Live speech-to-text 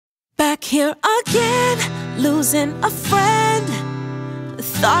back here again, losing a friend.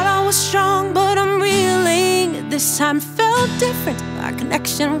 Thought I was strong, but I'm reeling. This time felt different. Our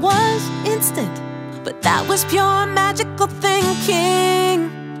connection was instant, but that was pure magical thinking.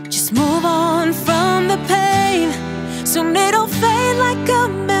 Just move on from the pain, soon it'll fade like a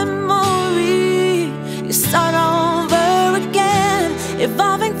memory. You start over again,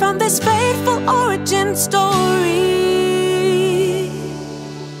 evolving from this fateful origin story.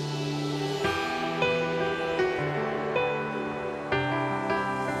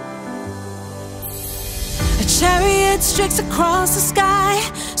 A chariot streaks across the sky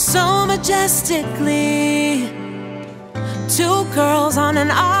so majestically. Two girls on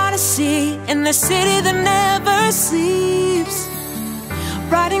an odyssey in the city that never sleeps.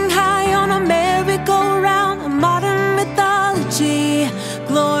 Riding high on a merry-go-round, a modern mythology.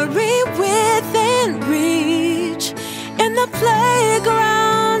 Glory within reach, in the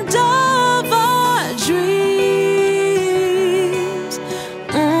playground of our dreams.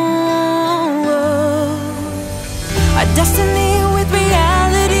 Our destiny with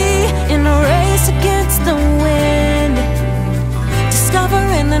reality, in a race against the wind.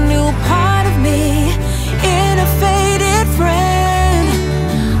 Discovering a new part of me in a faded friend.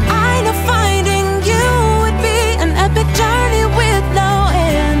 I know finding you would be an epic journey with no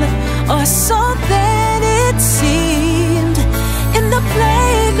end, or so then it seemed, in the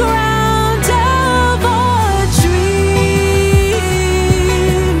playground of our dreams.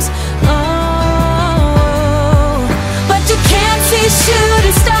 Oh, but you can't see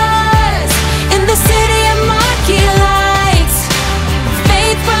shooting stars in the city of marquee lights.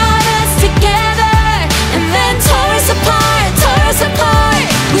 Fate brought us together and then tore us apart, tore us apart.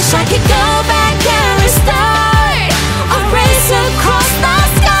 Wish I could go back and restart our race across the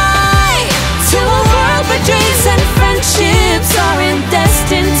sky, to a world where dreams and friendships aren't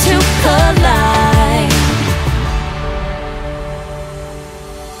destined to collide.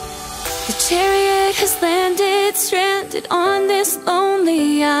 The chariot has landed, stranded on this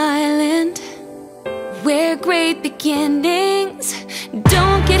lonely island, where great beginnings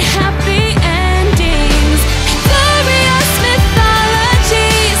don't get happy